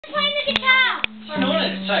Playing the guitar. I know what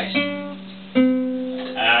it tastes.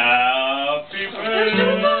 Happy birthday to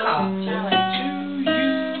you.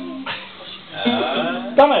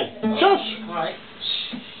 Danny, shush. Right.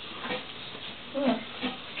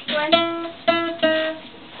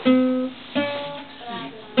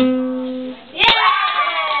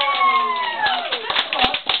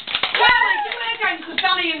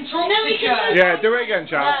 Yeah, do it again,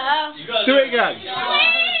 Charlie. Do it again.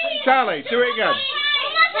 Charlie, do it again.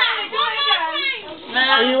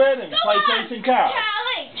 Are you in him? Play chasing cars?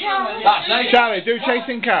 That's it. Charlie, do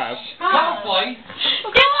chasing cars. Can't play.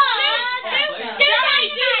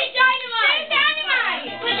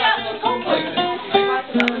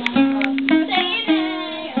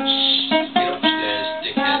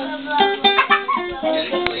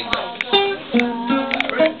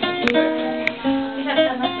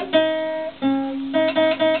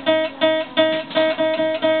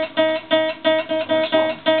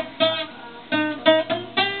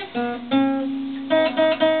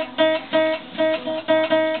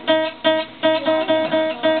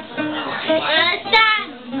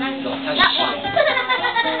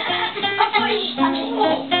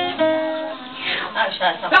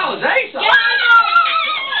 That was ace!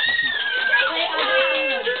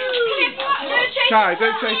 Charlie, do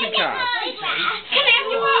chasing cars.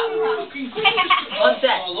 What's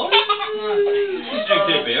that? Just drink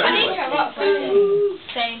a beer anyway.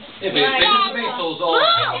 It'd be as big as the Beatles all.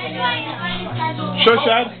 Shush,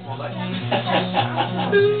 Ed.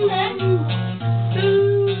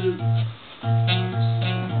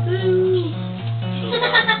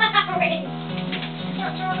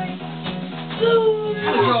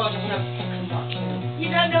 You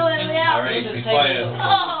don't know where we are. Alright, be quiet.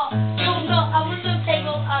 Oh, you're not. I'm on the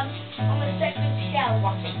table and I'm going to take the shell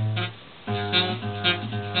watching.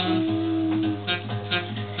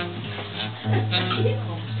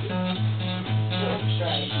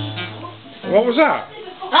 What was that?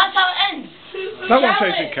 That's how it ends. That wasn't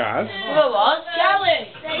chasing cars. What was?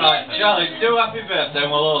 Charlie. Right, Charlie, do happy birthday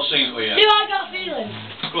and we'll all sing it with you. Do I got feelings?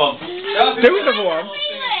 Come on. Happy Do birthday, another one. we'll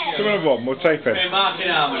sing it Do together. another one, we'll tape it. Hey, Mark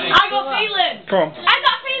in harmony. I got feelings. Come on. I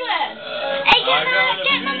got feelings. Hey,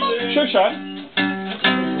 get my mum. Shush, Ed.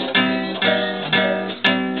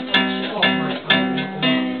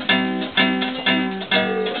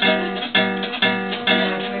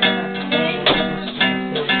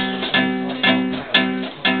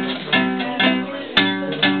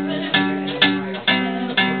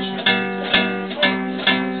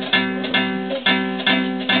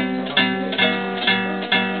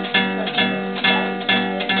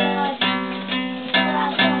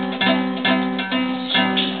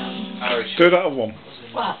 Do that other one.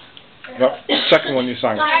 What? That second one you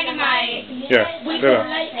sang. Dynamite. Yeah, do that.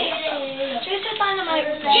 Who's the dynamite?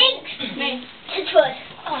 Jinx! Me. It's good.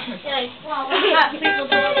 Oh, yeah. Wow. People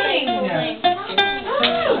do the thing.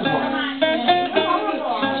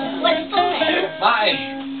 What's funny? Matty.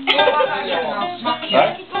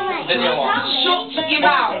 Right? Video one. Shut your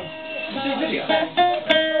mouth. Video?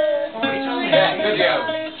 Yeah, video.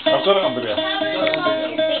 I've got it on video.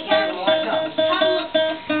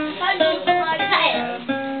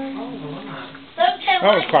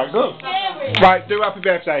 That was quite good. Right, do happy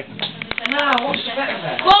birthday. Go on,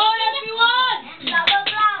 everyone! Blah, blah,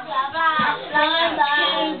 blah, blah, blah, blah,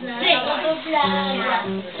 blah, blah, blah, blah,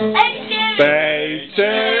 blah, blah.